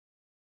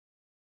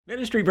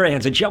Ministry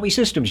Brands and Shelby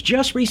Systems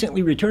just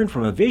recently returned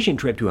from a vision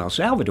trip to El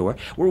Salvador,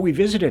 where we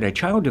visited a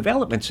child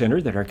development center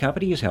that our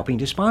company is helping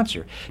to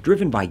sponsor.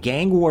 Driven by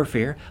gang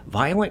warfare,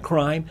 violent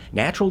crime,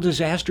 natural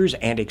disasters,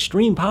 and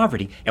extreme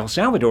poverty, El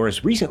Salvador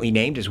is recently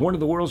named as one of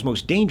the world's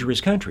most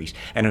dangerous countries,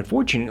 and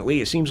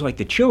unfortunately it seems like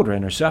the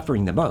children are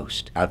suffering the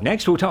most. Up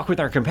next, we'll talk with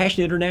our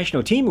Compassion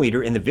International team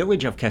leader in the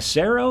village of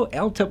Casero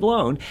El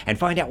Tablon and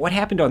find out what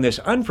happened on this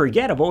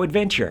unforgettable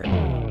adventure.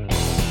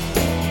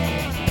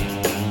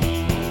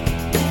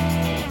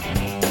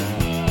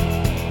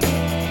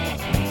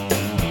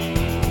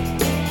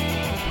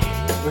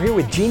 We're here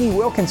with Jeannie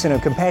Wilkinson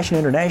of Compassion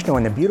International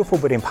in the beautiful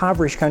but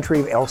impoverished country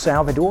of El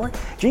Salvador.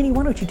 Jeannie,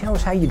 why don't you tell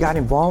us how you got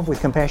involved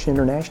with Compassion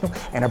International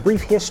and a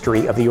brief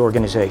history of the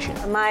organization?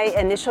 My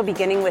initial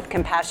beginning with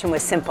Compassion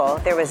was simple.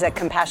 There was a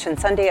Compassion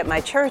Sunday at my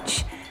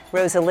church.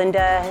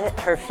 Rosalinda,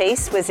 her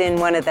face was in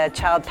one of the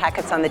child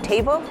packets on the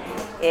table.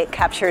 It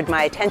captured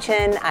my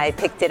attention. I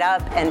picked it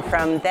up, and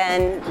from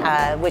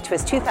then, which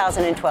was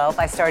 2012,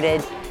 I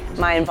started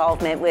my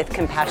involvement with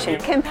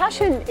Compassion.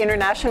 Compassion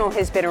International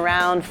has been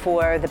around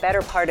for the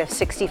better part of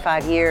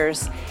 65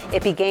 years.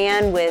 It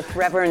began with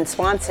Reverend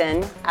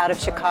Swanson out of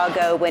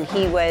Chicago when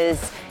he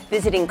was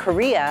visiting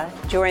Korea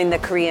during the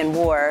Korean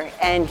War,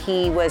 and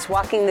he was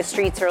walking the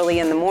streets early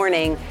in the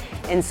morning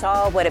and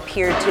saw what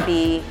appeared to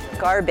be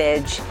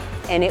garbage,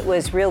 and it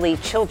was really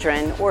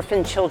children,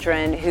 orphan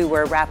children, who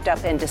were wrapped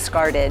up and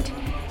discarded.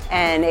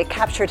 And it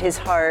captured his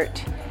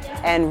heart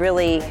and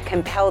really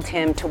compelled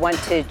him to want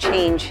to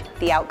change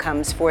the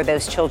outcomes for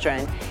those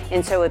children.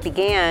 And so it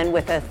began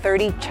with a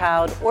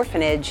 30-child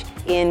orphanage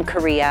in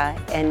Korea,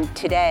 and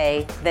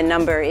today the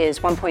number is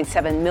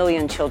 1.7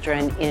 million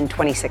children in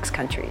 26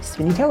 countries.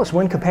 Can you tell us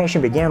when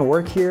Compassion began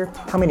work here,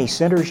 how many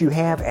centers you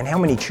have, and how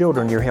many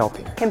children you're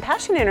helping?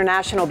 Compassion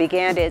International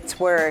began its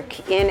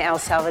work in El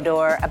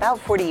Salvador about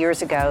 40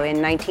 years ago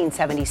in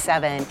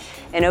 1977.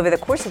 And over the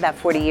course of that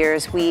 40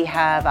 years, we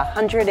have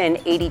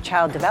 180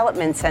 child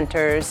development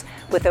centers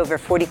with over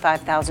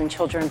 45,000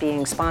 children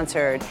being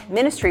sponsored.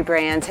 Ministry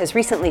Brands has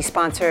recently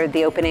sponsored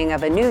the opening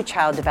of a new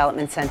child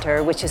development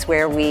center, which is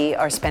where we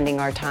are spending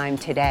our time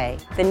today.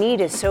 The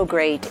need is so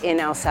great in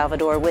El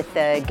Salvador with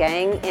the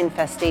gang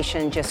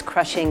infestation just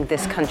crushing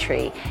this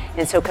country.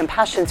 And so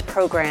Compassion's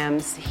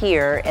programs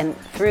here and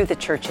through the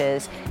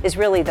churches is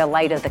really the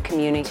light of the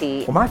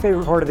community. Well, my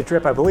favorite part of the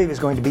trip, I believe, is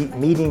going to be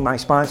meeting my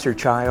sponsor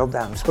child.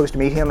 I'm supposed to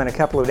meet him in a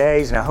couple of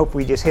days, and I hope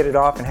we just hit it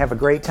off and have a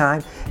great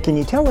time. Can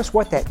you tell us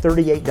what that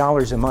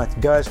 $38 a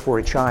month does for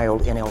a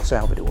child in El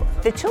Salvador?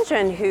 The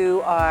children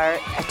who are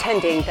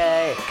attending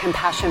the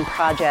Compassion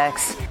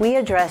projects, we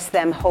address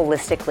them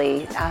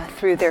holistically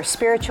through their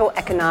spiritual,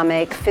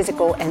 economic,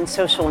 physical, and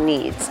social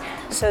needs.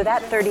 So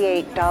that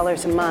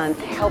 $38 a month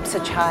helps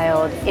a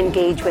child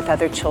engage with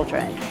other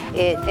children.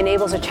 It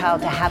enables a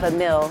child to have a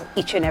meal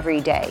each and every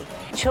day.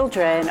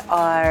 Children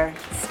are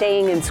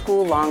staying in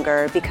school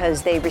longer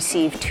because they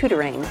receive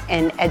tutoring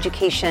and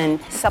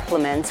education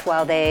supplements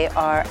while they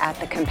are at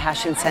the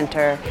Compassion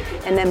Center.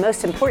 And then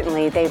most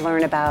importantly, they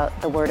learn about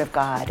the Word of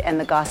God and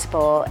the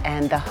gospel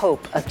and the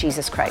hope of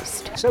Jesus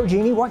Christ. So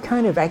Jeannie, what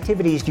kind of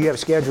activities do you have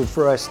scheduled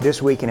for us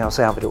this week in El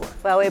Salvador?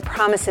 Well, it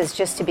promises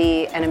just to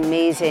be an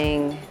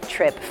amazing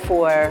trip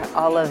for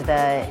all of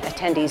the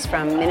attendees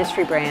from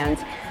Ministry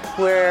Brands.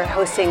 We're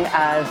hosting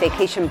a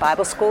vacation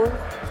Bible school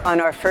on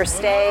our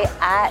first day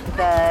at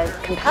the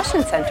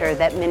Compassion Center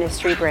that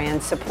Ministry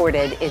Brands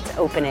supported its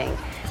opening.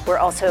 We're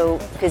also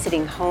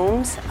visiting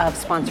homes of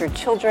sponsored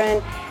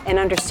children and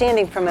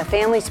understanding from a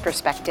family's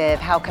perspective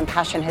how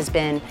Compassion has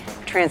been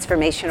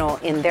transformational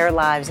in their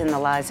lives and the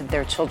lives of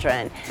their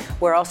children.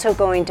 We're also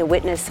going to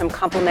witness some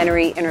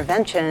complementary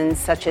interventions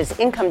such as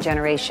income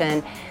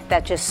generation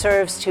that just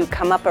serves to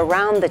come up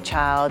around the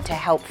child to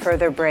help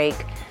further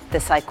break the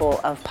cycle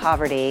of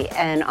poverty.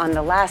 And on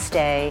the last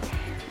day,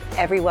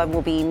 everyone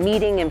will be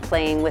meeting and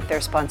playing with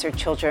their sponsored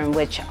children,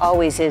 which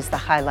always is the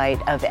highlight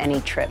of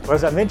any trip. Well,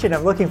 as I mentioned,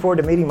 I'm looking forward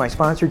to meeting my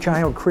sponsored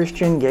child,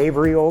 Christian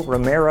Gabriel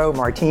Romero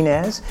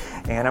Martinez,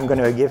 and I'm going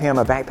to give him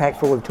a backpack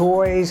full of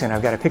toys, and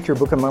I've got a picture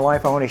book of my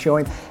life I want to show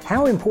him.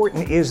 How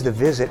important is the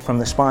visit from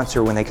the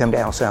sponsor when they come to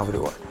El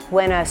Salvador?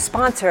 When a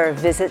sponsor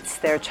visits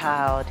their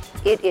child,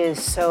 it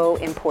is so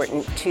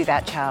important to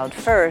that child.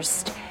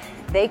 First,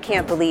 they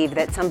can't believe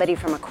that somebody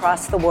from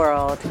across the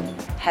world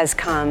has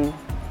come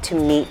to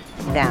meet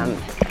them.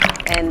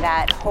 And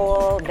that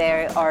whole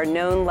they are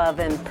known, loved,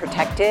 and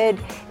protected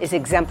is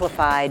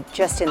exemplified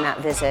just in that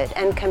visit.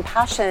 And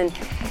Compassion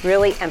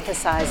really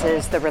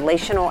emphasizes the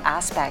relational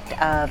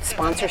aspect of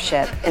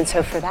sponsorship. And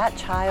so for that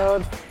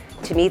child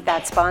to meet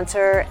that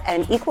sponsor,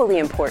 and equally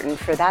important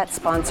for that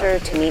sponsor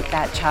to meet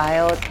that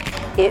child,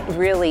 it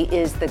really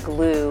is the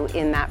glue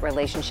in that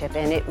relationship,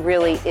 and it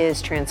really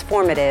is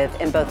transformative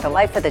in both the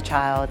life of the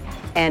child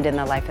and in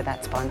the life of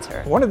that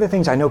sponsor. One of the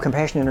things I know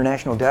Compassion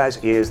International does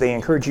is they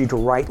encourage you to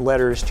write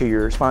letters to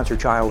your sponsor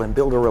child and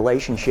build a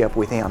relationship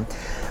with him.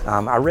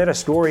 I read a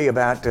story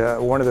about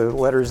one of the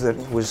letters that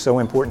was so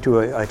important to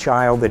a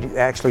child that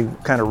actually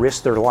kind of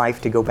risked their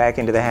life to go back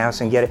into the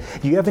house and get it.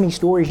 Do you have any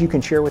stories you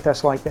can share with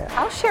us like that?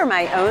 I'll share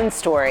my own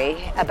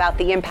story about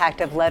the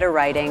impact of letter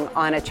writing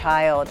on a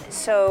child.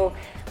 So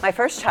my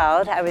first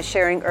child, I was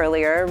sharing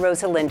earlier,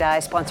 Rosalinda, I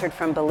sponsored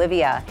from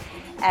Bolivia.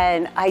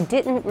 And I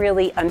didn't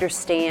really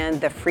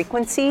understand the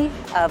frequency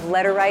of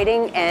letter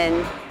writing,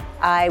 and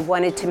I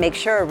wanted to make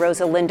sure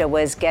Rosalinda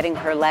was getting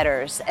her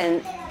letters.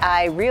 And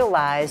I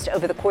realized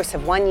over the course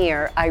of 1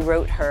 year, I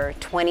wrote her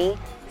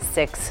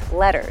 26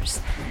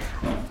 letters.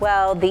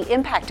 Well, the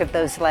impact of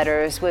those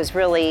letters was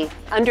really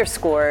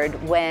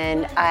underscored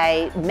when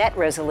I met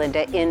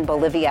Rosalinda in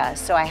Bolivia.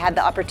 So I had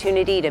the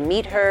opportunity to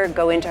meet her,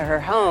 go into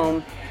her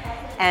home,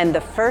 and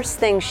the first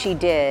thing she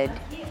did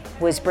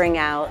was bring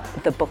out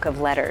the book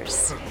of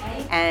letters.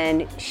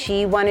 And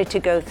she wanted to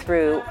go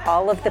through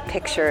all of the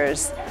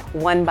pictures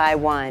one by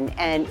one.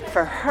 And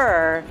for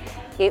her,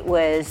 it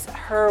was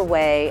her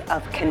way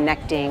of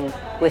connecting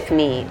with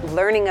me,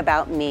 learning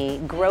about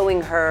me,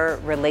 growing her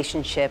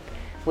relationship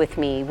with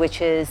me, which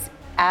is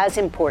as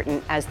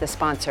important as the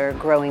sponsor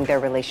growing their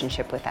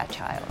relationship with that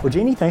child. Well,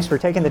 Jeannie, thanks for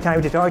taking the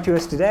time to talk to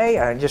us today.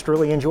 I just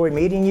really enjoyed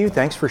meeting you.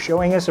 Thanks for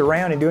showing us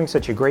around and doing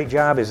such a great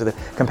job as the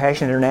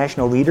Compassion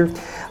International leader.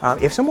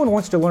 If someone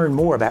wants to learn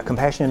more about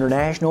Compassion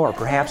International or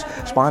perhaps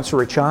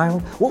sponsor a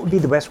child, what would be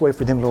the best way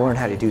for them to learn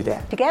how to do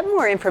that? To get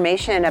more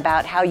information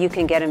about how you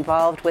can get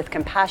involved with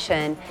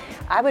Compassion,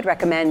 I would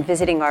recommend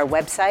visiting our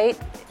website,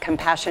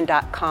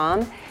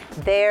 compassion.com.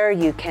 There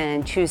you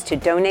can choose to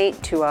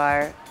donate to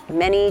our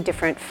many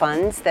different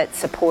funds that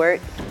support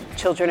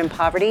children in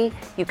poverty.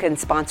 You can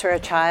sponsor a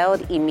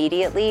child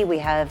immediately. We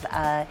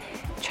have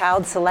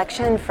child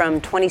selection from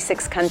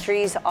 26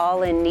 countries,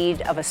 all in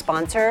need of a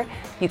sponsor.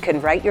 You can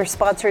write your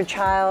sponsored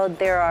child.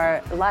 There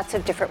are lots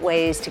of different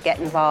ways to get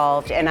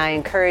involved, and I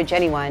encourage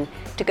anyone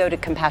to go to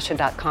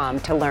compassion.com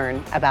to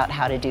learn about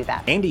how to do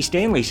that. Andy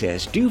Stanley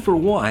says, do for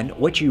one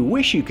what you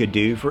wish you could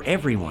do for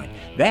everyone.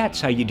 That's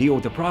how you deal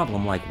with a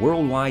problem like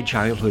worldwide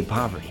childhood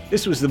poverty.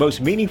 This was the most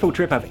meaningful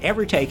trip I've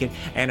ever taken,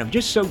 and I'm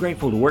just so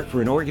grateful to work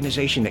for an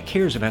organization that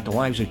cares about the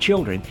lives of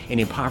children in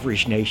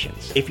impoverished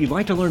nations. If you'd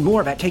like to learn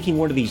more about taking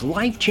one of these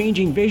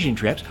life-changing vision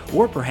trips,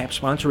 or perhaps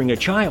sponsoring a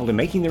child and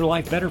making their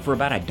life better for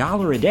about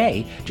 $1 a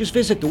day, just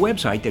visit the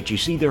website that you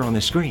see there on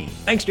the screen.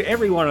 Thanks to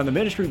everyone on the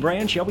Ministry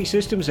Brand, Shelby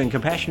Systems, and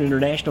Compassion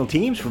International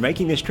teams for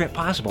making this trip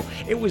possible.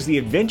 It was the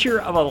adventure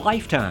of a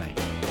lifetime.